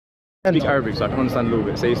speak Arabic so I can understand a little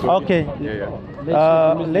bit. Say slowly. Okay.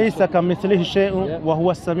 Yeah. ليس كمثله شيء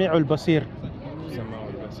وهو السميع البصير.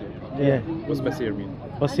 Yeah. What's Basir mean?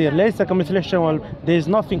 بصير ليس كمثله شيء. There is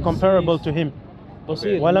nothing comparable to him.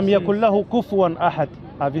 ولم يكن له كفوا أحد.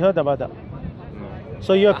 Have you heard about that? No.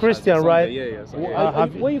 So you're Christian, right? Yeah. Where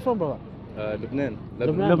are you from, brother? Lebanon.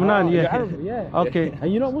 Lebanon, yeah. Arab, yeah. Okay.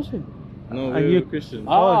 And you're not Muslim? No, Are we're you- Christian.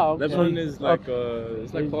 Ah, okay. Lebanon is like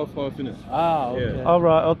it's like half innit? Ah, okay. Yeah. All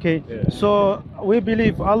right, okay. Yeah. So we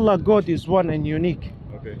believe Allah, God is one and unique.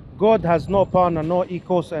 Okay. God has no partner, no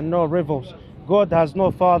equals, and no rivals. God has no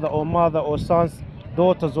father or mother or sons,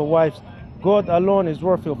 daughters or wives. God alone is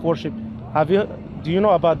worthy of worship. Do you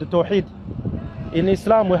know about the Tawheed? In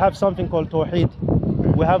Islam, we have something called Tawheed.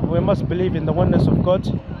 We must believe in the oneness of God.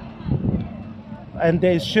 And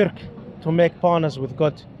there is shirk, to make partners with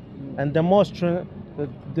God. And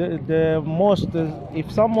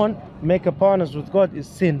if someone make a partners with God is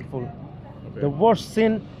sinful. Okay. The worst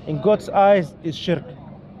sin in God's eyes is shirk.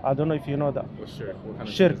 I don't know if you know that. What's shirk? What kind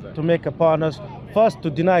of Shirk, sin is that? to make a partners. First, to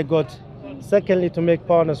deny God. Secondly, to make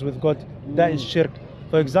partners with God. That is shirk.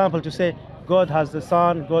 For example, to say God has the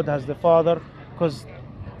Son, God has the Father, because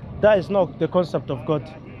that is not the concept of God.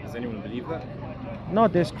 Does anyone believe that? No,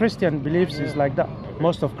 there's Christian beliefs is like that.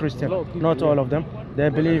 Most of Christian, not all of them. They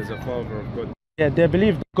believe. There's a father of God. Yeah, they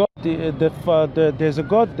believe God. There's a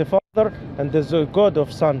God, the Father, and there's a God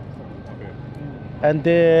of Son, Okay. and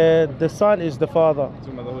the Son is the Father.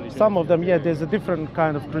 Talking about the Holy Some of them, Trinity. yeah, there's a different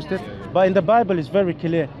kind of Christian, Yeah. but in the Bible it's very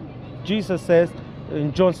clear. Jesus says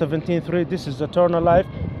in John 17:3, this is eternal life,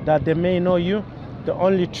 that they may know you, the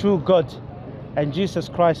only true God, and Jesus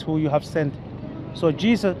Christ who you have sent. So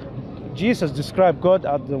Jesus described God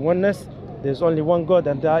as the oneness. There's only one God,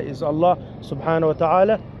 and that is Allah subhanahu wa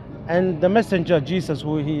ta'ala, and the messenger Jesus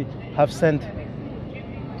who he have sent.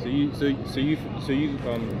 So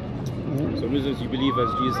Muslims, you believe as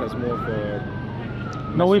Jesus has more of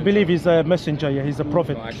a No, we believe he's a messenger, yeah, he's a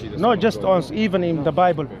prophet. No, actually, that's Not not just God. us, even in the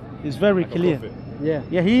Bible, it's very like a clear. prophet, Yeah.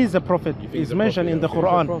 Yeah, he is a prophet. You think He's he's a mentioned prophet, in the yeah,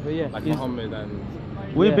 Quran. Prophet, yeah. like He's- Muhammad and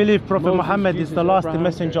We Yeah. believe Prophet Moses, Muhammad is Jesus, the last Abraham,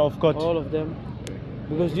 messenger of God. All of them.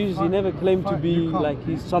 Because Jesus, he never claimed to be like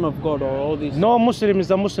he's son of God or all these. No Muslim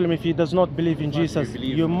is a Muslim if he does not believe in Jesus.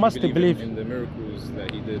 You must believe. in the miracles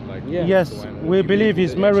that he did, like Yeah. Yes, we You believe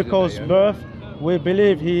his that he actually did miracles, that, yeah? birth. We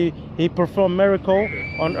believe he performed miracle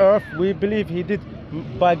on earth. We believe he did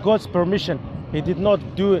by God's permission. He did not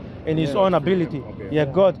do it in his own ability. Okay. Yeah,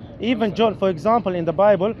 God. Even John, for example, in the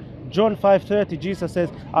Bible, John 5:30, Jesus says,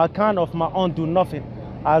 I can of my own do nothing.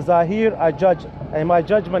 As I hear, I judge, and my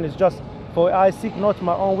judgment is just. For I seek not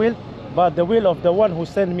my own will, but the will of the one who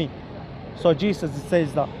sent me. So Jesus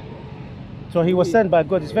says that. So he was sent by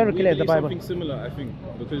God. It's very clear in the Bible. Something similar, I think,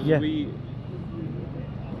 because Yeah. we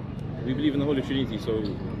believe in the Holy Trinity, so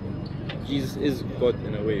Jesus is God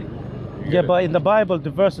in a way. Yeah, but in the Bible,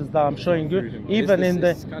 the verses that I'm showing you, even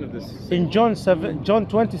it's kind of this. in John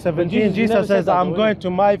 20:17, Jesus Jesus never said says, that, I'm though, going innit? to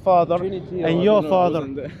my Father Trinity and or- your No, I Father.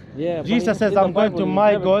 wasn't there. Yeah. but Jesus says, in the I'm going Bible, to it's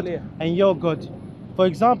my never God clear. and your God. For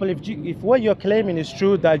example, if what you're claiming is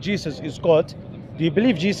true, that Jesus is God, do you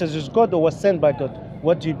believe Jesus is God or was sent by God?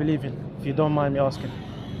 What do you believe in, if you don't mind me asking?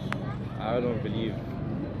 I don't believe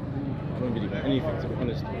in anything, to be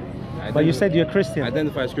honest. But you said you're Christian. I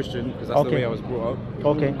identify as Christian because that's the Okay. way I was brought up.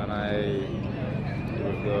 Okay. And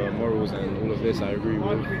with the morals and all of this, I agree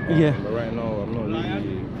with. Yeah. But right now,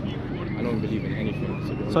 I don't believe in anything.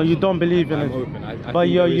 To be honest. So you don't believe in I'm it. open. I But think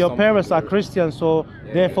there is your something parents are there. Christian, so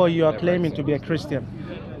Yeah, therefore you are they're claiming right. to be a Christian.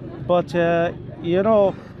 But you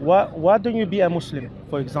know, why don't you be a Muslim,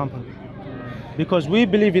 for example? Because we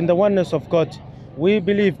believe in the oneness of God. We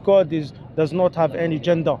believe God does not have any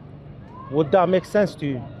gender. Would that make sense to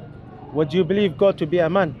you? Would you believe God to be a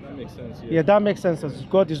man? That makes sense. Yeah, that makes sense. As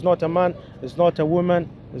God is not a man, is not a woman,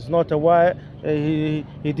 is not a wife. He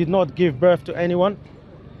did not give birth to anyone.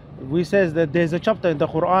 We says that there's a chapter in the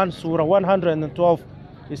Quran, Surah 112.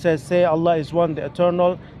 It says, say Allah is one, the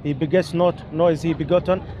eternal. He begets not, nor is he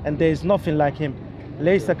begotten, and there is nothing like him.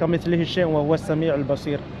 لَيْسَ كَمِثْلِهِ شَيْءٌ وَهُوَ السَّمِيعُ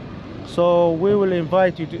الْبَصِيرُ. So we will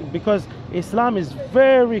invite you to, because Islam is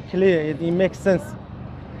very clear, it makes sense.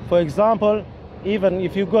 For example, even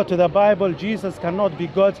if you go to the Bible, Jesus cannot be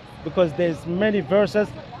God because there's many verses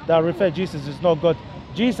that refer Jesus is not God.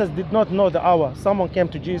 Jesus did not know the hour. Someone came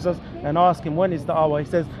to Jesus and asked him, when is the hour? He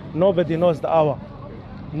says, nobody knows the hour.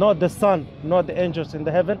 Not the Son, not the angels in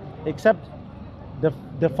the heaven, except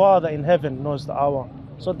the Father in heaven knows the hour.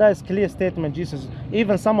 So that is clear statement, Jesus.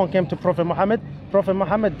 Even someone came to Prophet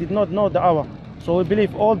Muhammad did not know the hour. So we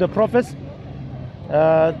believe all the prophets,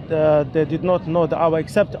 they did not know the hour,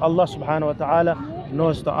 except Allah subhanahu wa ta'ala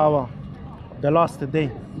knows the hour, the last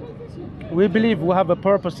day. we believe we have a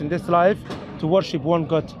purpose in this life to worship one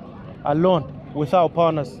God alone, without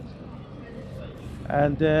partners.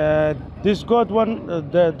 And this God one,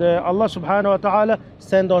 the Allah subhanahu wa ta'ala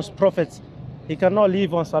send us prophets. He cannot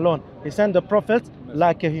leave us alone. He sent the prophets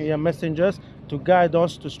like messengers to guide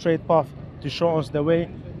us to straight path, to show us the way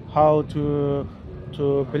how to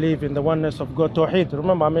believe in the oneness of God. Tawheed,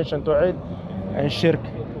 remember I mentioned Tawheed and Shirk.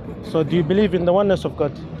 So do you believe in the oneness of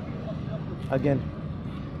God? Again.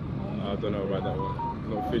 I don't know about that one.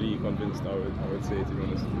 Not fully convinced, I would say, to be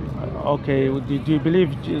honest. Okay, do you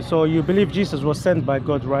believe, so you believe Jesus was sent by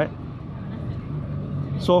God, right?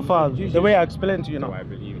 So far, the way I explained to you now. I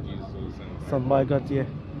believe Jesus was Sent by God, yeah.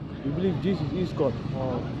 You believe Jesus is God,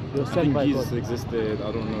 or he was I sent think by Jesus God? existed.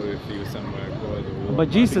 I don't know if he was sent by God or... But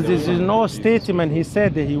Jesus is in no statement he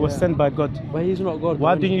said that he was sent by God. But he's not God.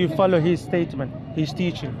 Why though, don't innit? you follow his statement, his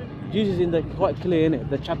teaching? Jesus in the quite clear in it.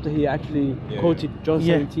 The chapter he actually quoted, John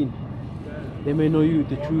Yeah. 17. They may know you,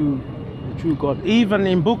 the true God. Even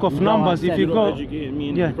in book of No, I Numbers, if said you you go, educated me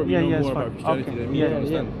and yeah, you probably yeah, know yeah, it's more fine. about Christianity Okay, than me, yeah, I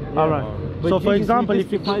understand. all right. But So, for Jesus, example, he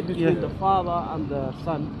if you testified between yeah. the Father and the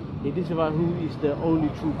Son, he testified who is the only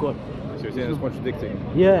true God. So you're saying it's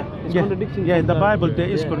contradicting? Yeah, it's Yeah, contradicting. yeah, in the from Bible there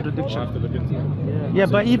is yeah. I'll have contradiction. to look into it. Yeah,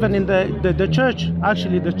 but even in the church,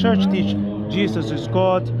 actually the church teach Jesus is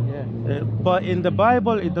God. Yeah. But in the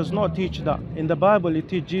Bible, it does not teach that. In the Bible, it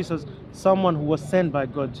teaches Jesus someone who was sent by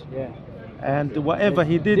God. Yeah. And whatever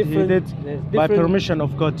he did there's by different- permission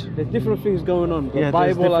of God. There's different things going on. The Yeah,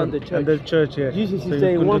 there's Bible and different- the church. And the church, yeah. Jesus So is you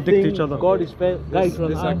saying one contradict thing, each other. God is guiding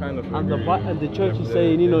This I on kind of and agree with. the church is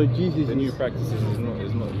saying, you know, Jesus The new is... practices is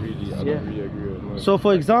not really, I don't really agree with most. So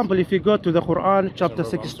for example, if you go to the Quran chapter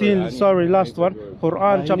 16, sorry, last one,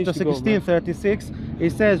 Quran he chapter needs to go, 16, 36,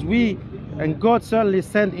 it says, we and God certainly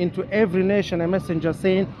sent into every nation a messenger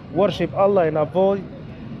saying, worship Allah and avoid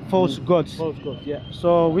false gods. False God, yeah.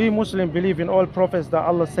 So we Muslims believe in all prophets that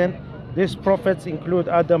Allah sent. These prophets include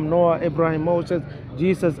Adam, Noah, Abraham, Moses,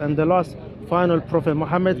 Jesus, and the last final prophet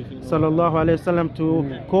Muhammad sallallahu alaihi wasallam,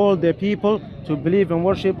 to call the people to believe and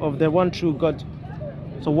worship of the one true God.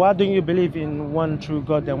 So why don't you believe in one true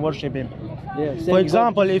God and worship him? Yeah, For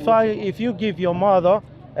example, if you give your mother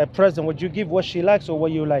a present, would you give what she likes or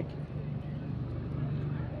what you like?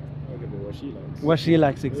 What she likes. What she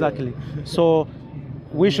likes, exactly. So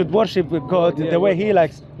we should worship with God the way He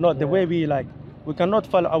likes, not the way we like. We cannot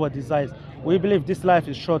follow our desires. We believe this life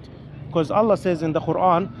is short, because Allah says in the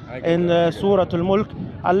Quran, in Surah Al-Mulk,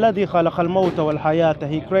 الَّذِي خَلَقَ الْمَوْتَ وَالْحَيَاةَ,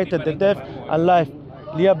 He created the death and life.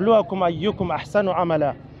 لِيَبْلُوَكُمْ أَيُّكُمْ أَحْسَنُ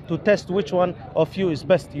عَمَلًا, to test which one of you is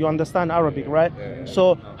best. You understand Arabic, right?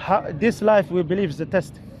 So this life we believe is a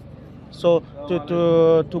test. So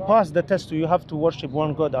to pass the test, you have to worship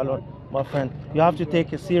one God alone, my friend. You have to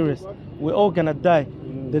take it serious. We're all gonna die.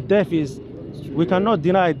 The death is, we cannot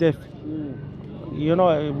deny death. You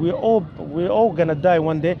know, we're all gonna die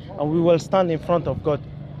one day, and we will stand in front of God.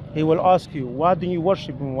 He will ask you, why don't you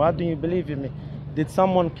worship me? Why don't you believe in me? Did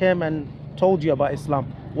someone came and told you about Islam?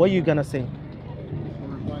 What are you gonna say?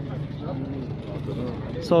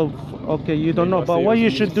 So, okay, you don't know, but what you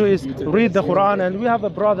should do is read the Quran, and we have a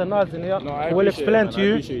brother Nazam here who will explain to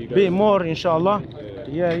you a bit more, inshallah.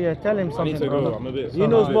 Yeah, tell him something, brother. He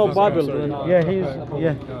knows more Bible than...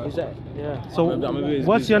 Yeah, So,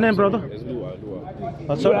 what's your name, brother? It's Luca.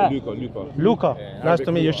 Oh, sorry? Luca. Luca. Yeah, Nice to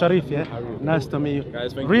Arabic meet you, Luca. Sharif. Yeah, Arabic nice to meet you.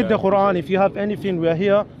 Guys, thank Read you. the Quran. If you have anything, we are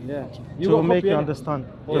here Yeah. to make you understand,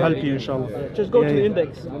 to help you, inshallah. Just go to the Yeah.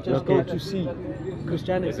 index. Just go to see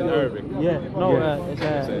Christianity. It's in Arabic. Yeah, no,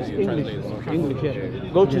 it's English. English,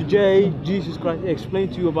 yeah. Go to J, Jesus Christ, explain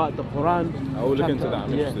to you about the Quran. I will look into that.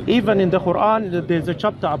 I'm Yeah. interested. Even in the Quran, there's a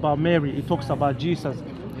chapter about Mary. It talks about Jesus.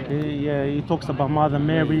 He talks about Mother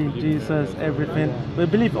Mary, Jesus, everything. We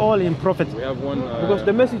believe all in prophets. We have one. Because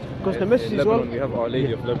the message in is all... Lebanon, we have Our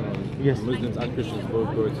Lady of Lebanon. Yes. Muslims and Christians both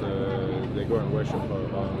go and worship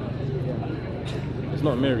her. It's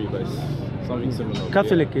not Mary, but it's something similar.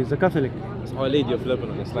 Catholic is a Catholic. It's Our Lady of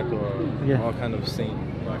Lebanon. It's like our kind of saint.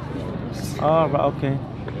 Oh, right, okay.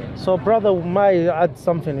 So, brother might add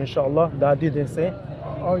something, inshallah, that I didn't say.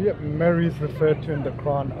 Oh yeah, Mary is referred to in the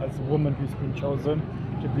Quran as a woman who's been chosen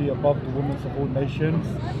to be above the women of all nations,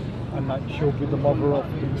 and that she'll be the mother of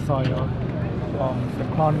the Messiah. The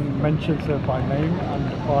Quran mentions her by name, and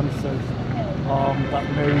the Quran says that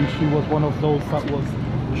Mary, she was one of those that was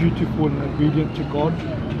dutiful and obedient to God.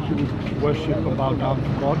 She would worship and bow down to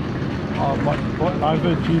God. But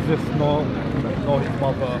neither Jesus nor his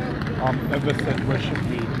mother ever said worship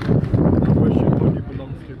me. Worship only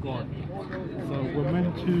belongs to God. So we're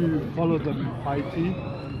meant to follow them in piety,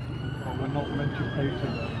 but we're not meant to pray to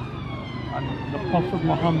them. And the Prophet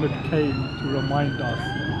Muhammad came to remind us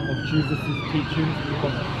of Jesus' teachings,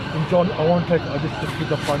 because in John, I won't take just to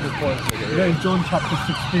the final point. Yeah, in John chapter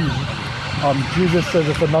 16, Jesus says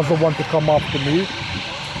there's another one to come after me,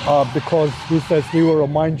 because he says he will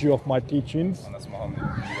remind you of my teachings. And that's Muhammad, you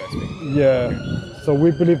guys think? Yeah, so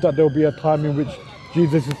we believe that there will be a time in which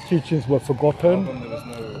Jesus' teachings were forgotten. There was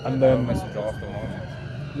no, And then- messenger after Muhammad.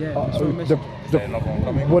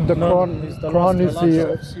 When the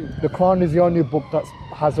Quran is the only book that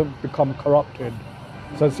hasn't become corrupted,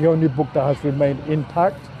 so it's the only book that has remained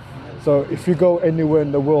intact. So if you go anywhere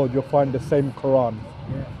in the world, you'll find the same Quran.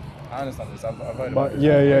 I understand this. I've heard But about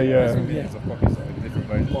yeah. millions of copies of different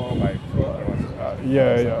versions of like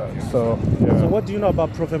So what do you know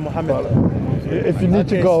about Prophet Muhammad? If you need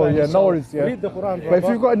to go, no worries. Yeah. Read the Quran, But if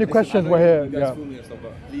you've got any questions, we're here. You guys film me and stuff,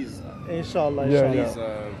 but please, Inshallah. please,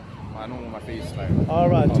 I don't want my face like. All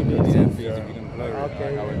right, you need yeah, to. please, if you can blur it,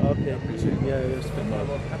 Okay, like, I would okay. appreciate it. Yeah,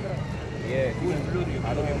 Yeah,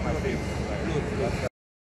 I don't want my face like.